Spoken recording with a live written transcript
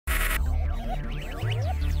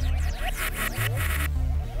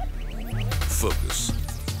Focus.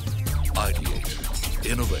 Ideate.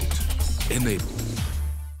 Innovate. Enable.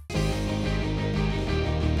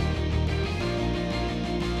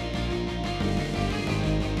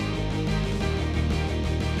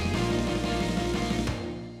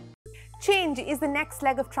 Change is the next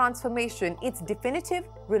leg of transformation. It's definitive,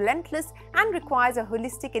 relentless, and requires a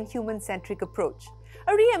holistic and human-centric approach.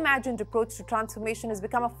 A reimagined approach to transformation has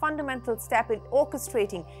become a fundamental step in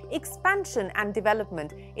orchestrating expansion and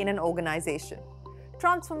development in an organization.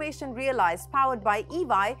 Transformation Realized, powered by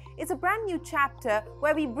EY, is a brand new chapter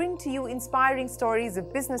where we bring to you inspiring stories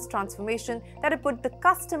of business transformation that have put the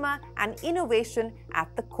customer and innovation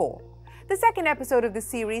at the core. The second episode of this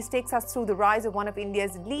series takes us through the rise of one of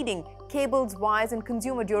India's leading cables, wires and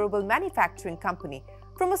consumer durable manufacturing company,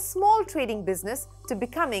 from a small trading business to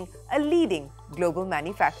becoming a leading global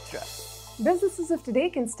manufacturer. Businesses of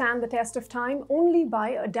today can stand the test of time only by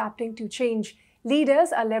adapting to change.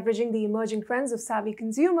 Leaders are leveraging the emerging trends of savvy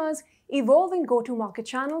consumers, evolving go-to-market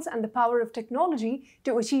channels and the power of technology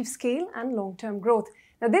to achieve scale and long-term growth.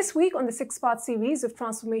 Now this week on the 6-part series of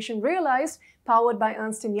Transformation Realized, powered by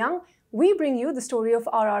Ernst & Young, we bring you the story of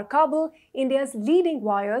RR Kabel, India's leading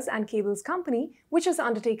wires and cables company, which has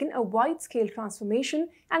undertaken a wide-scale transformation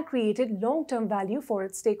and created long-term value for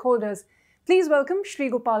its stakeholders. Please welcome Shri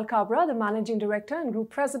Gopal Kabra, the Managing Director and Group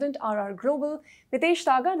President, RR Global, Mitesh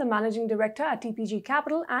Daga, the Managing Director at TPG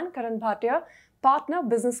Capital, and Karan Bhatia, Partner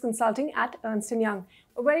Business Consulting at Ernst & Young.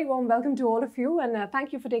 A very warm welcome to all of you, and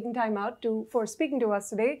thank you for taking time out for speaking to us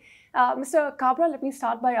today. Mr. Kabra, let me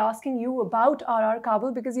start by asking you about RR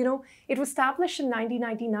Kabel because, you know, it was established in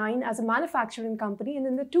 1999 as a manufacturing company, and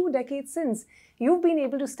in the 2 decades since, you've been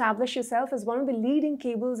able to establish yourself as one of the leading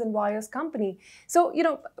cables and wires company. So, you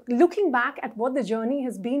know, looking back at what the journey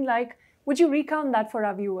has been like, would you recount that for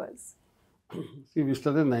our viewers? See, we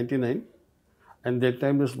started in 99, and that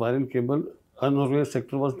time this wire and cable unorganized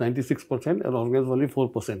sector was 96% and organized only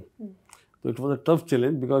 4%. So it was a tough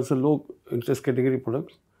challenge because it's a low interest category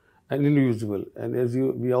product and inusable. And as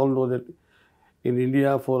we all know that in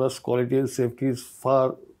India, for us, quality and safety is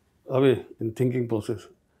far away in thinking process.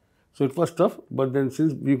 So it was tough, but then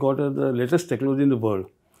since we got the latest technology in the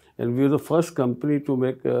world, and we were the first company to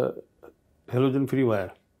make halogen-free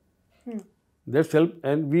wire. That's helped,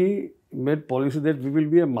 and we made policy that we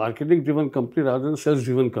will be a marketing-driven company rather than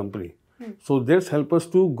sales-driven company. So that's helped us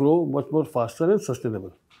to grow much more faster and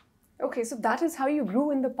sustainable. Okay, so that is how you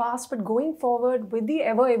grew in the past, but going forward with the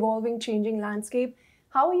ever-evolving changing landscape,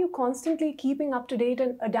 how are you constantly keeping up to date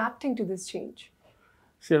and adapting to this change?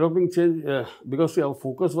 See, adopting change, because our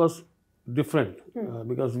focus was different,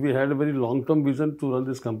 because we had a very long-term vision to run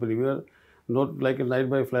this company. We are not like a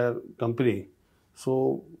night-by-flyer company.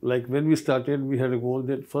 So, like when we started, we had a goal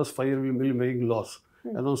that first 5 years we will be making loss,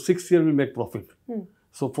 and on 6th year we will make profit.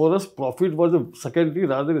 So for us, profit was a secondary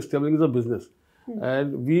rather than establishing the business.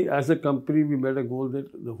 And we as a company, we made a goal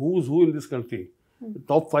that the who's who in this country, the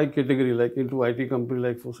top 5 category, like into IT company,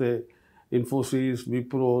 like for say, Infosys,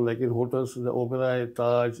 Wipro, like in hotels, the Oberoi,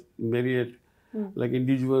 Taj, Marriott, like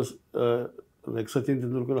individuals, like Sachin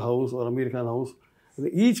Tendulkar House or Amir Khan House. In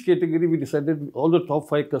each category, we decided all the top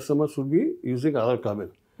 5 customers should be using RR Kabel.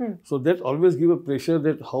 So that always give a pressure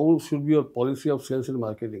that how should be your policy of sales and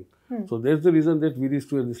marketing. So that's the reason that we reached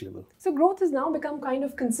to this level. So growth has now become kind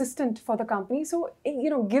of consistent for the company. So, you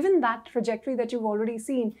know, given that trajectory that you've already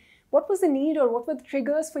seen, what was the need or what were the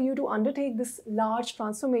triggers for you to undertake this large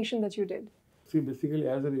transformation that you did? See, basically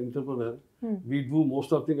as an entrepreneur, we do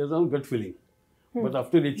most of things as our gut feeling. But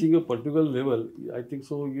after reaching a particular level, I think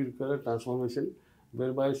so you require a transformation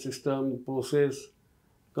whereby system, process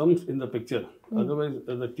comes in the picture. Otherwise,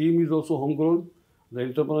 the team is also homegrown, the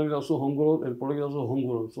entrepreneur is also homegrown, and product is also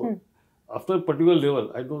homegrown. So, after a particular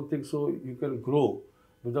level, I don't think so you can grow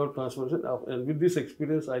without transformation. And with this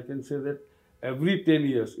experience, I can say that every 10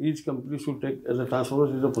 years, each company should take as a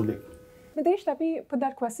transformation as a project. Mitesh, let me put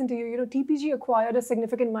that question to you. You know, TPG acquired a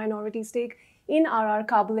significant minority stake in RR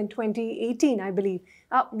Kabel in 2018, I believe.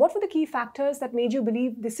 What were the key factors that made you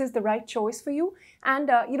believe this is the right choice for you? And,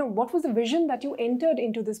 you know, what was the vision that you entered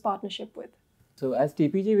into this partnership with? So as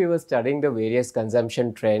TPG, we were studying the various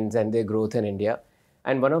consumption trends and their growth in India.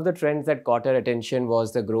 And one of the trends that caught our attention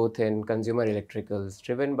was the growth in consumer electricals,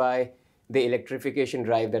 driven by the electrification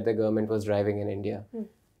drive that the government was driving in India.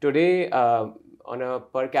 Today, on a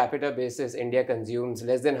per capita basis, India consumes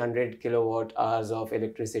less than 100 kilowatt hours of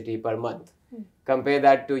electricity per month. Compare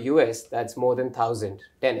that to US, that's more than 1000,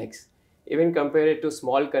 10x. Even compare it to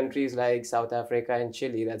small countries like South Africa and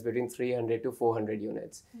Chile, that's between 300 to 400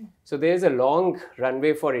 units. So there's a long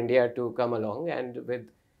runway for India to come along, and with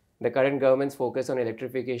the current government's focus on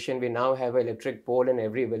electrification, we now have an electric pole in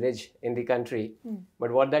every village in the country.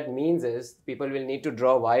 But what that means is people will need to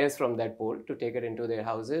draw wires from that pole to take it into their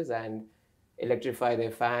houses and electrify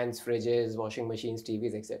their fans, fridges, washing machines,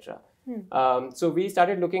 TVs, etc. So we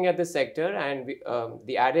started looking at this sector, and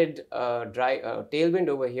the added tailwind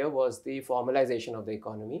over here was the formalization of the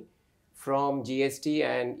economy from GST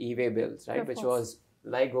and e-way bills, right? Which was,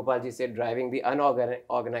 like Gopalji said, driving the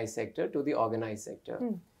unorganized sector to the organized sector.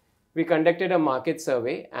 We conducted a market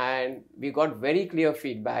survey, and we got very clear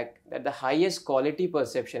feedback that the highest quality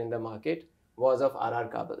perception in the market was of RR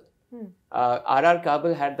Kabel. RR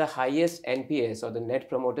Kabel had the highest NPS, or the Net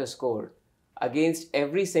Promoter Score, against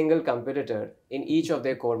every single competitor in each of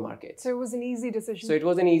their core markets. So it was an easy decision. So it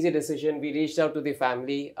was an easy decision. We reached out to the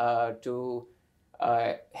family to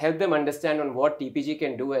help them understand on what TPG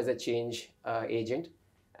can do as a change agent.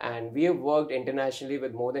 And we have worked internationally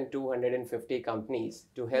with more than 250 companies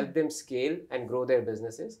to help them scale and grow their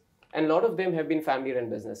businesses. And a lot of them have been family-run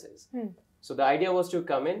businesses. So the idea was to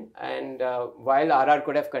come in, and while RR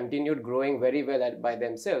could have continued growing very well by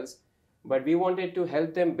themselves, but we wanted to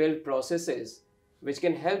help them build processes which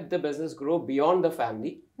can help the business grow beyond the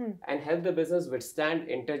family and help the business withstand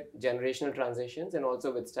intergenerational transitions and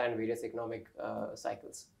also withstand various economic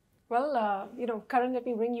cycles. Well, Karan, let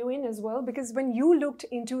me bring you in as well, because when you looked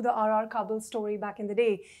into the RR Kabel story back in the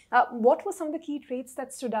day, what were some of the key traits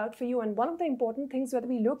that stood out for you? And one of the important things that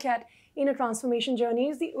we look at in a transformation journey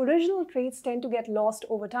is the original traits tend to get lost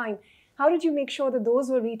over time. How did you make sure that those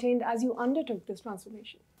were retained as you undertook this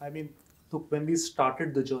transformation? I mean, look, when we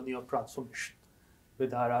started the journey of transformation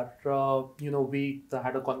with RR, we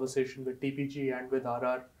had a conversation with TPG and with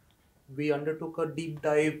RR. We undertook a deep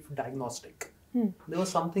dive diagnostic. There were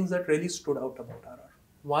some things that really stood out about RR.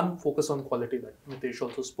 One, focus on quality that Mitesh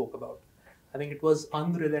also spoke about. I think it was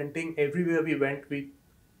unrelenting. Everywhere we went,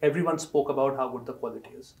 everyone spoke about how good the quality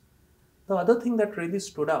is. The other thing that really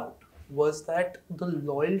stood out was that the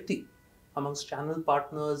loyalty amongst channel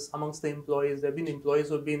partners, amongst the employees. There have been employees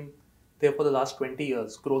who have been there for the last 20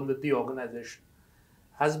 years, grown with the organization,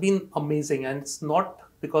 has been amazing. And it's not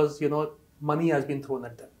because, money has been thrown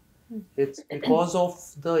at them. It's because of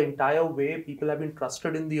the entire way people have been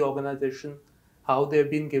trusted in the organization, how they've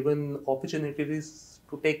been given opportunities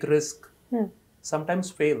to take risk, sometimes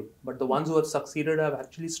fail, but the ones who have succeeded have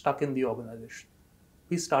actually stuck in the organization.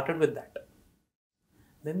 We started with that.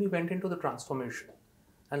 Then we went into the transformation.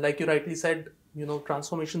 And like you rightly said,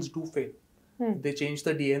 transformations do fail. They change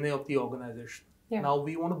the DNA of the organization. Now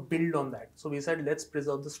we want to build on that. So we said, let's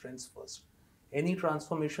preserve the strengths first. Any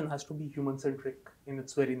transformation has to be human-centric in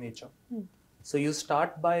its very nature. So you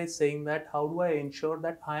start by saying that, how do I ensure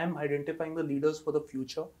that I am identifying the leaders for the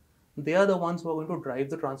future? They are the ones who are going to drive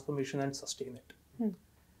the transformation and sustain it.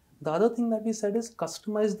 The other thing that we said is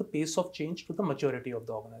customize the pace of change to the maturity of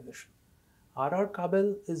the organization. RR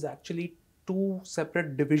Kabel is actually two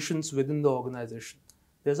separate divisions within the organization.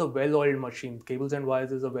 There's a well-oiled machine. Cables and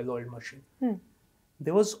wires is a well-oiled machine.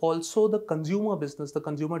 There was also the consumer business, the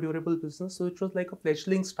consumer durable business, which was like a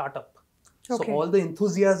fledgling startup. So all the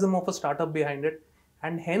enthusiasm of a startup behind it,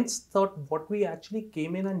 and hence what we actually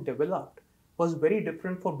came in and developed was very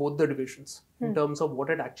different for both the divisions in terms of what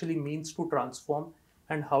it actually means to transform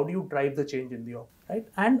and how do you drive the change in the org, right?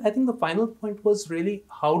 And I think the final point was really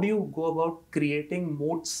how do you go about creating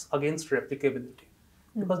moats against replicability,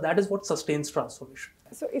 because that is what sustains transformation.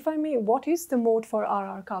 So if I may, what is the moat for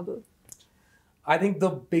RR Kabel? I think the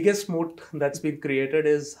biggest moat that's been created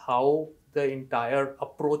is how the entire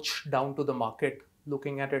approach down to the market,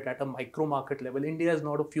 looking at it at a micro market level. India is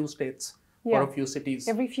not a few states or a few cities.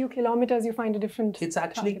 Every few kilometers you find a different It's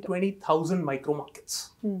actually 20,000 micro markets.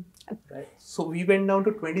 Right? So we went down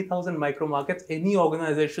to 20,000 micro markets. Any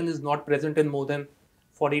organization is not present in more than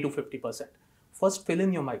 40 to 50%. First, fill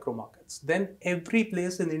in your micro markets. Then every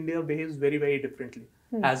place in India behaves very, very differently,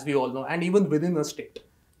 as we all know. And even within a state,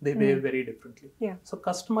 they behave very differently. So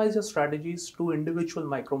customize your strategies to individual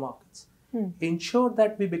micro markets. Ensure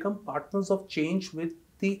that we become partners of change with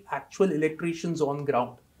the actual electricians on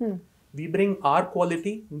ground. We bring our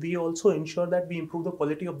quality. We also ensure that we improve the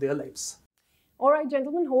quality of their lives. All right,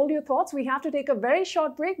 gentlemen, hold your thoughts. We have to take a very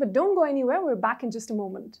short break, but don't go anywhere. We're back in just a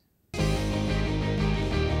moment.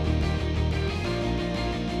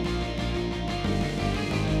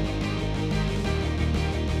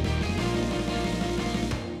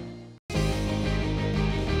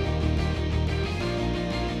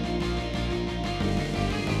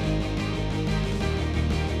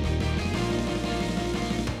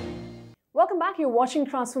 Welcome back back. You're watching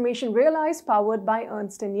Transformation Realized, powered by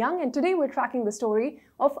Ernst & Young, and today we're tracking the story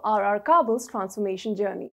of RR Kabel's transformation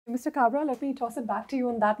journey. Mr. Kabra, let me toss it back to you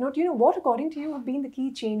on that note. What, according to you, have been the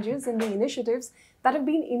key changes in the initiatives that have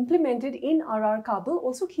been implemented in RR Kabel,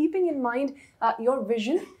 also keeping in mind your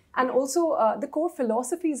vision and also the core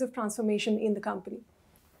philosophies of transformation in the company?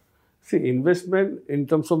 See, investment in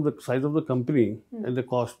terms of the size of the company and the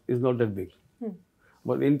cost is not that big.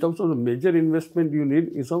 But in terms of the major investment you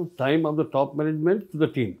need is some time of the top management to the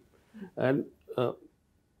team. And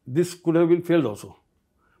this could have been failed also.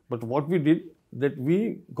 But what we did, that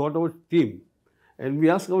we got our team and we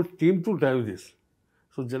asked our team to drive this.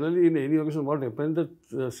 So generally in any occasion what happens,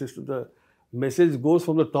 the message goes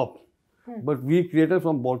from the top. But we created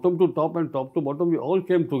from bottom to top and top to bottom, we all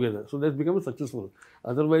came together. So that's become successful.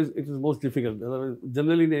 Otherwise it is most difficult. Otherwise,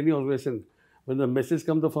 generally in any organization, when the message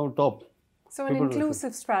comes from top. So an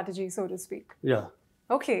inclusive strategy, so to speak. Yeah.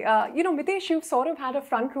 Okay. Mitesh, you've sort of had a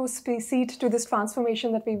front row seat to this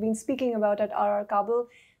transformation that we've been speaking about at RR Kabel.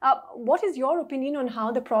 What is your opinion on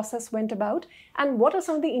how the process went about, and what are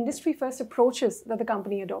some of the industry-first approaches that the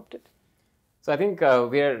company adopted? So I think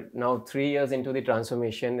we are now 3 years into the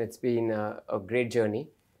transformation. It's been a great journey.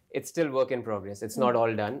 It's still work in progress. It's not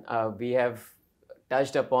all done. We have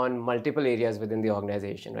touched upon multiple areas within the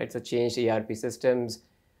organization, right? So changed ERP systems,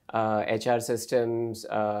 HR systems,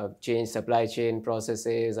 changed supply chain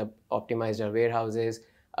processes, optimized our warehouses,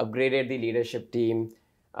 upgraded the leadership team,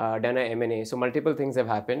 done a M&A. So multiple things have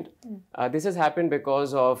happened. This has happened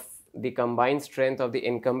because of the combined strength of the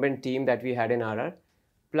incumbent team that we had in RR,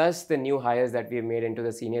 plus the new hires that we have made into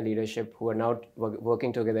the senior leadership who are now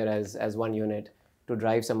working together as one unit to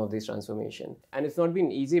drive some of this transformation. And it's not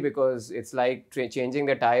been easy because it's like changing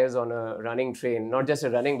the tires on a running train, not just a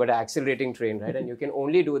running, but an accelerating train, right? And you can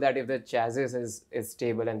only do that if the chassis is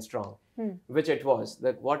stable and strong, which it was.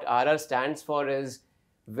 What RR stands for is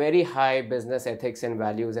very high business ethics and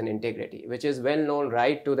values and integrity, which is well known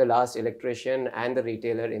right to the last electrician and the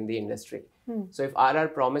retailer in the industry. So if RR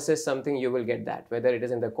promises something, you will get that, whether it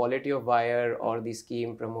is in the quality of wire or the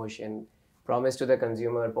scheme promotion, promise to the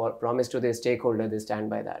consumer, promise to the stakeholder, they stand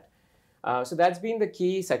by that. So that's been the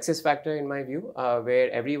key success factor in my view,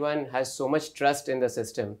 where everyone has so much trust in the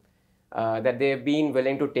system that they've been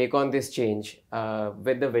willing to take on this change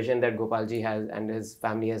with the vision that Gopalji has and his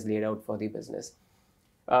family has laid out for the business.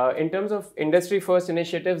 In terms of industry-first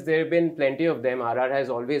initiatives, there have been plenty of them. RR has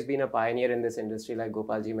always been a pioneer in this industry, like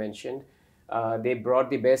Gopalji mentioned. They brought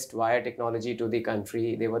the best wire technology to the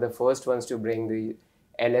country. They were the first ones to bring the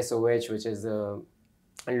LSOH, which is the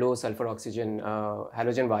low sulfur oxygen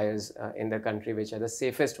halogen wires in the country, which are the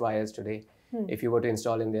safest wires today. If you were to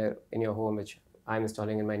install in your home, which I'm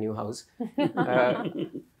installing in my new house.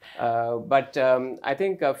 But I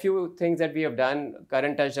think a few things that we have done,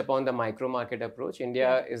 Karan touched upon the micro market approach.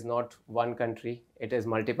 India is not one country, it is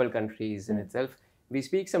multiple countries in itself. We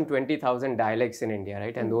speak some 20,000 dialects in India,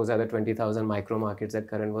 right? And those are the 20,000 micro markets that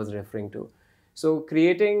Karan was referring to. So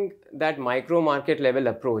creating that micro market level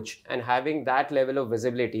approach and having that level of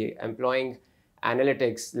visibility, employing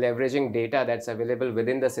analytics, leveraging data that's available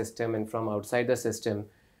within the system and from outside the system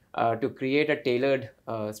to create a tailored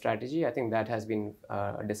strategy, I think that has been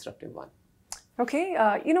a disruptive one. Okay,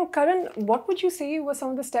 Karan, what would you say were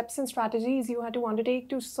some of the steps and strategies you had to undertake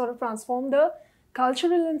to sort of transform the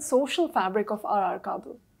cultural and social fabric of RR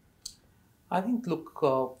Kabel? I think, look,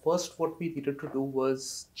 first what we needed to do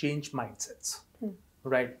was change mindsets,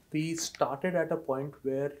 right? We started at a point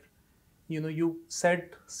where, you said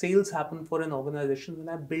sales happen for an organization when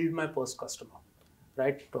I build my first customer,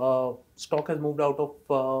 right? Stock has moved out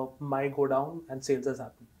of my go down and sales has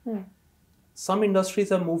happened. Some industries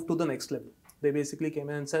have moved to the next level. They basically came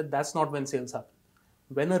in and said, that's not when sales happen.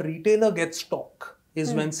 When a retailer gets stock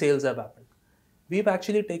is when sales have happened. We've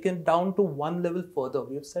actually taken down to one level further.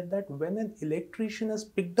 We've said that when an electrician has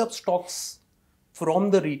picked up stocks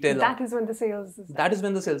from the retailer, that is when the sales is that is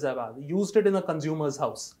when the sales have happened. Used it in a consumer's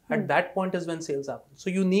house. At that point is when sales happen. So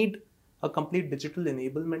you need a complete digital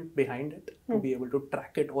enablement behind it to be able to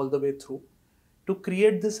track it all the way through. To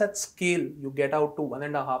create this at scale, you get out to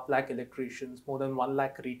 1.5 lakh electricians, more than 1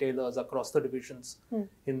 lakh retailers across the divisions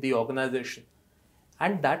in the organization.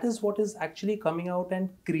 And that is what is actually coming out and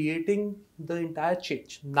creating the entire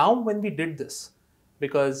change. Now, when we did this,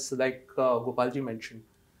 because like Gopalji mentioned,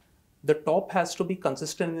 the top has to be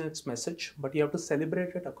consistent in its message, but you have to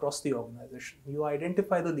celebrate it across the organization. You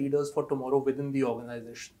identify the leaders for tomorrow within the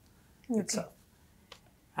organization itself.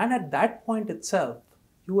 And at that point itself,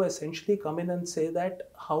 you essentially come in and say that,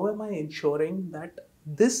 how am I ensuring that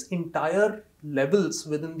this entire levels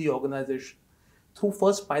within the organization, through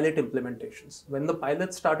first pilot implementations. When the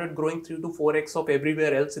pilots started growing 3 to 4x of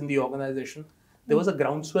everywhere else in the organization, there was a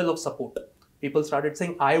groundswell of support. People started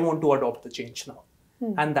saying, I want to adopt the change now.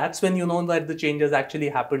 And that's when you know that the change has actually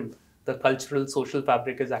happened. The cultural, social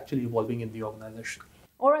fabric is actually evolving in the organization.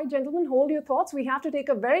 All right, gentlemen, hold your thoughts. We have to take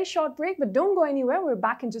a very short break, but don't go anywhere. We're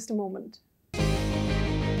back in just a moment.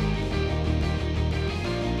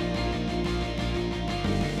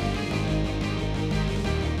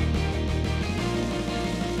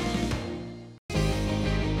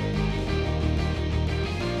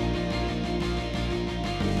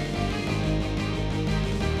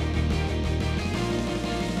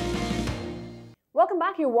 Welcome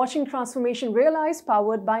back. You're watching Transformation Realized,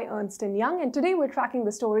 powered by Ernst & Young, and today we're tracking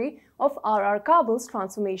the story of RR Kabel's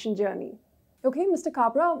transformation journey. Okay, Mr.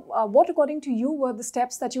 Kabra, what according to you were the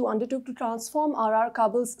steps that you undertook to transform RR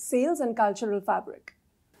Kabel's sales and cultural fabric?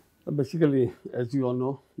 Basically, as you all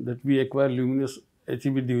know, that we acquired Luminous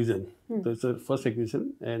HEB division. So it's the first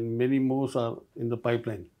acquisition, and many more are in the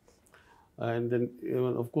pipeline. And then,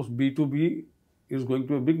 of course, B2B is going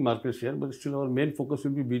to a big market share, but still our main focus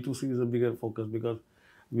will be B2C is a bigger focus because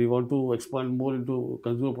we want to expand more into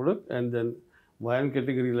consumer product, and then wine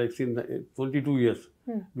category, like in 22 years,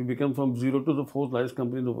 we become from zero to the fourth largest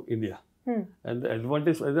company in India. And the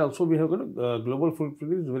advantage, also we have got a global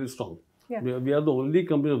footprint is very strong. Yeah. We are the only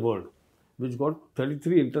company in the world which got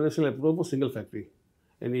 33 international approval for single factory.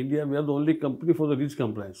 In India, we are the only company for the REACH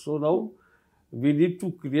compliance. So now we need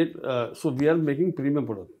to create, so we are making premium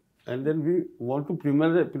product. And then we want to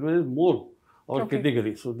premiumize more our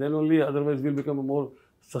category. So then only otherwise we'll become more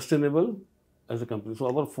sustainable as a company.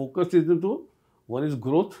 So our focus is into, one is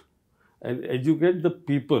growth and educate the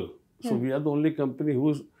people. So we are the only company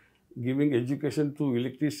who is giving education to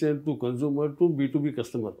electrician, to consumer, to B2B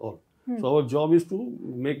customer all. So our job is to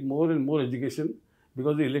make more and more education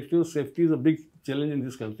because the electrical safety is a big challenge in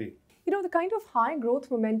this country. You know, the kind of high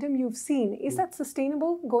growth momentum you've seen, is that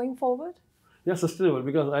sustainable going forward? Yeah, sustainable,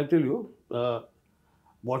 because I tell you,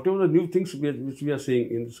 whatever the new things which we are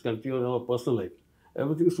seeing in this country or in our personal life,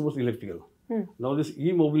 everything is towards electrical. Now this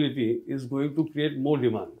e-mobility is going to create more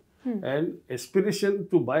demand, and aspiration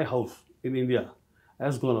to buy house in India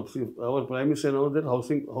has gone up. See, our Prime Minister announced that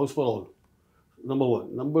house for all, number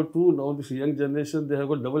one. Number two, now this young generation, they have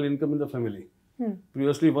got double income in the family.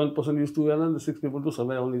 Previously, one person used to earn and 6 people to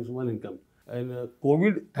survive only one income. And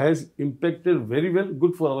COVID has impacted very well,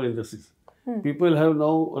 good for our industries. People have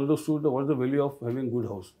now understood what is the value of having good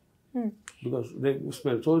house because they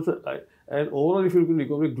spend. So, and overall, if you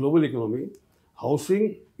look at global economy,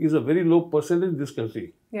 housing is a very low percentage in this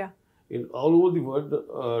country. Yeah. In all over the world,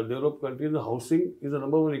 developed countries, the housing is the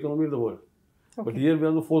number one economy in the world. But here we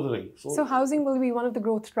are the fourth rank. So housing will be one of the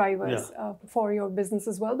growth drivers for your business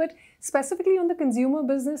as well. But specifically on the consumer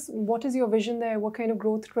business, what is your vision there? What kind of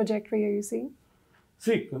growth trajectory are you seeing?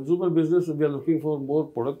 See, consumer business, we are looking for more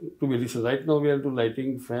product to be additional. Right now, we are into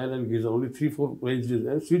lighting, fan and geyser, only 3-4 ranges,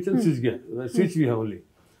 and switch and switch gear. The switch we have only.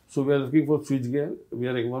 So we are looking for switch gear. We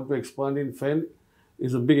want to expand in fan.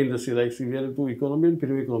 It's a big industry. Like, see, we are into economy and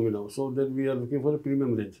premium economy now. So then we are looking for a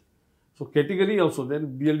premium range. So category also,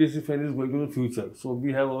 then BLDC fan is going to the future. So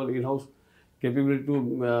we have our in-house capability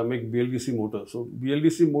to make BLDC motor. So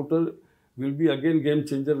BLDC motor will be again game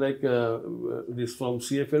changer, like this from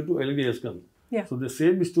CFL to LED has come. Yeah. So the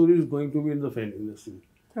same story is going to be in the fan industry.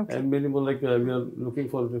 Okay. And many more, like we are looking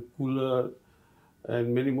for the cooler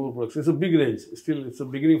and many more products. It's a big range. Still, it's a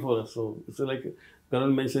beginning for us. So it's like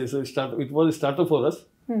Karan mentioned, it's a start. It was a startup for us.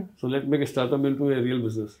 So let's make a startup into a real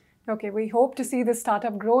business. Okay, we hope to see this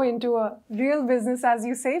startup grow into a real business, as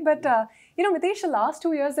you say. But, you know, Mitesh, the last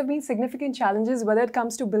 2 years have been significant challenges, whether it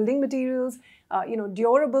comes to building materials,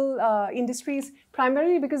 durable industries,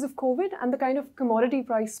 primarily because of COVID and the kind of commodity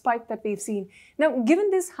price spike that we've seen. Now,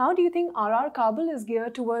 given this, how do you think RR Kabel is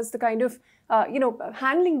geared towards the kind of,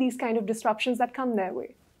 handling these kind of disruptions that come their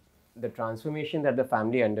way? The transformation that the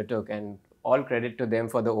family undertook, and all credit to them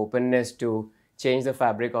for the openness to change the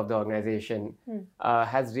fabric of the organization,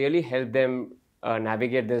 has really helped them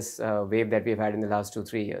navigate this wave that we've had in the last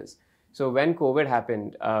 2-3 years. So when COVID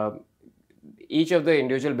happened, each of the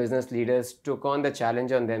individual business leaders took on the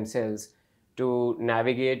challenge on themselves to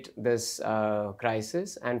navigate this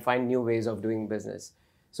crisis and find new ways of doing business.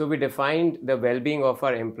 So we defined the well-being of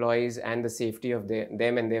our employees and the safety of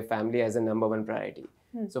them and their family as a #1 priority.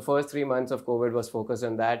 So first 3 months of COVID was focused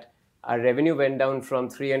on that. Our revenue went down from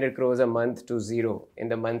 300 crores a month to 0 in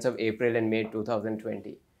the months of April and May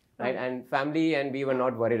 2020. Right? And family and we were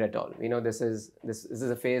not worried at all. We know this is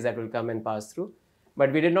a phase that will come and pass through.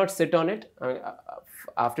 But we did not sit on it.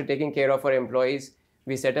 After taking care of our employees,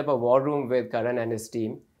 we set up a war room with Karan and his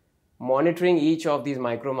team. monitoring each of these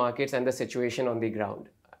micro markets and the situation on the ground,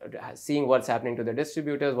 seeing what's happening to the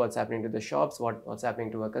distributors, what's happening to the shops, what's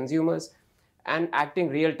happening to our consumers, and acting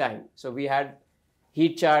real time. So we had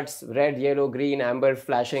heat charts, red, yellow, green, amber,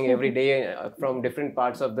 flashing every day from different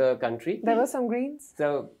parts of the country. There were some greens.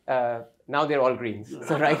 So now they're all greens.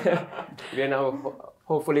 So right, we are now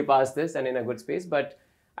hopefully past this and in a good space. But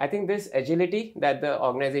I think this agility that the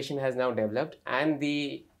organization has now developed and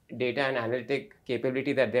the data and analytic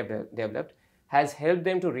capability that they've developed has helped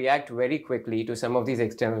them to react very quickly to some of these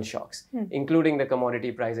external shocks, including the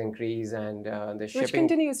commodity price increase and the shipping. Which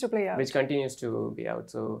continues to play out. Which continues to be out.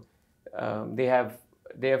 So they have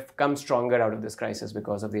come stronger out of this crisis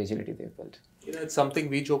because of the agility they've built. You know, it's something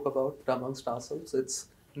we joke about amongst ourselves. It's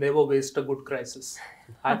never waste a good crisis.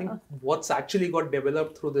 I think what's actually got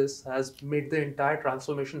developed through this has made the entire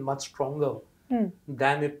transformation much stronger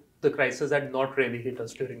than if the crisis had not really hit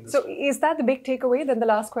us during this. So time. is that the big takeaway, then the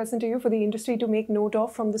last question to you, for the industry to make note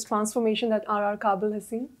of from this transformation that RR Kabel has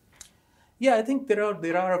seen? Yeah, I think there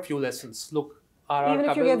are a few lessons. Look, RR Even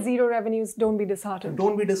if you Kabel, get zero revenues, don't be disheartened.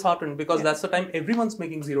 don't be disheartened, because that's the time everyone's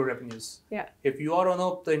making zero revenues. Yeah. If you are on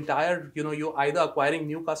the entire, you're either acquiring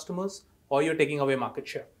new customers or you're taking away market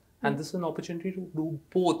share. And this is an opportunity to do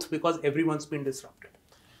both because everyone's been disrupted.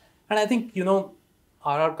 And I think,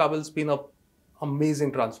 RR Kabel's been an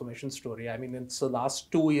amazing transformation story. I mean, it's the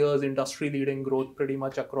last 2 years, industry-leading growth pretty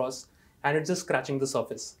much across, and it's just scratching the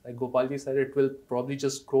surface. Like Gopalji said, it will probably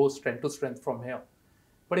just grow strength to strength from here.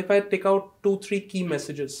 But if I take out 2-3 key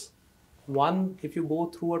messages, one, if you go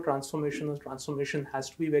through a transformation has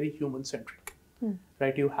to be very human-centric,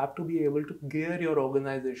 right? You have to be able to gear your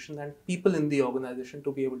organization and people in the organization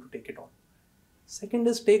to be able to take it on. Second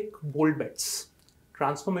is take bold bets.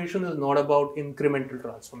 Transformation is not about incremental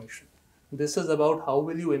transformation. This is about how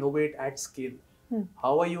will you innovate at scale?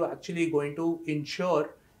 How are you actually going to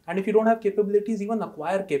ensure, and if you don't have capabilities, even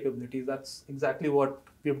acquire capabilities. That's exactly what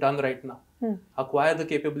we've done right now. Acquire the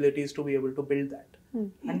capabilities to be able to build that.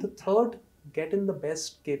 And the third, get in the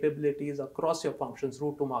best capabilities across your functions,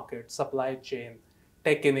 route to market, supply chain,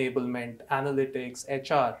 tech enablement, analytics,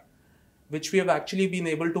 HR, which we have actually been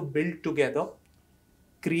able to build together,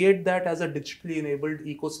 create that as a digitally enabled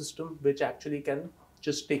ecosystem, which actually can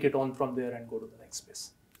just take it on from there and go to the next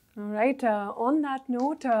space. All right. On that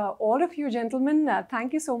note, all of you gentlemen,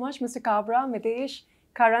 thank you so much, Mr. Kabra, Mitesh,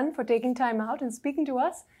 Karan, for taking time out and speaking to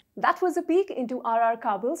us. That was a peek into RR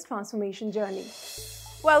Kabel's transformation journey.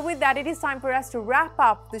 Well, with that, it is time for us to wrap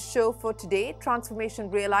up the show for today.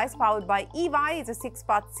 Transformation Realized, powered by EY, is a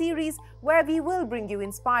 6-part series where we will bring you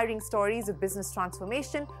inspiring stories of business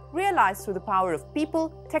transformation realized through the power of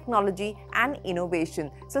people, technology, and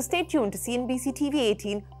innovation. So stay tuned to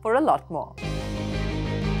CNBC-TV18 for a lot more.